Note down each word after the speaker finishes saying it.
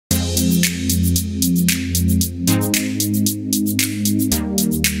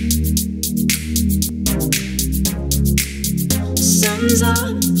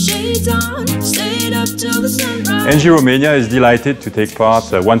ENGIE Romania is delighted to take part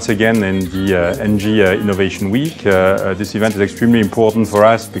once again in the ENGIE Innovation Week. This event is extremely important for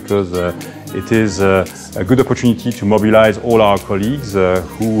us because it is a good opportunity to mobilize all our colleagues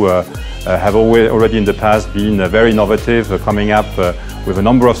who have already in the past been very innovative, coming up with a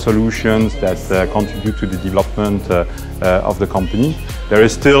number of solutions that contribute to the development of the company. There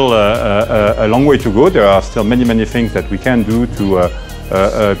is still a long way to go. There are still many things that we can do to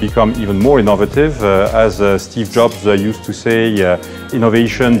become even more innovative. As Steve Jobs used to say,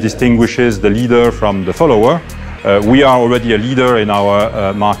 innovation distinguishes the leader from the follower. We are already a leader in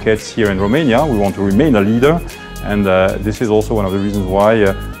our markets here in Romania. We want to remain a leader, and this is also one of the reasons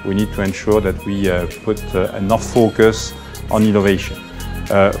why we need to ensure that we put enough focus on innovation.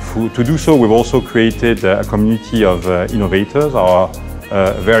 To do so, we've also created a community of innovators, our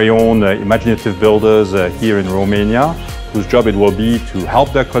very own imaginative builders here in Romania, whose job it will be to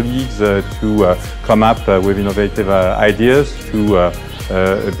help their colleagues to come up with innovative ideas, to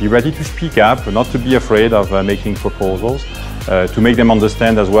be ready to speak up, not to be afraid of making proposals, to make them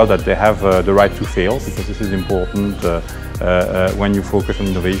understand as well that they have the right to fail, because this is important when you focus on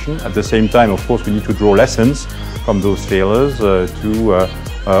innovation. At the same time, of course, we need to draw lessons from those failures to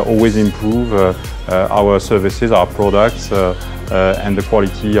always improve our services, our products, and the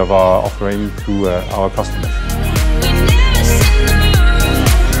quality of our offering to our customers.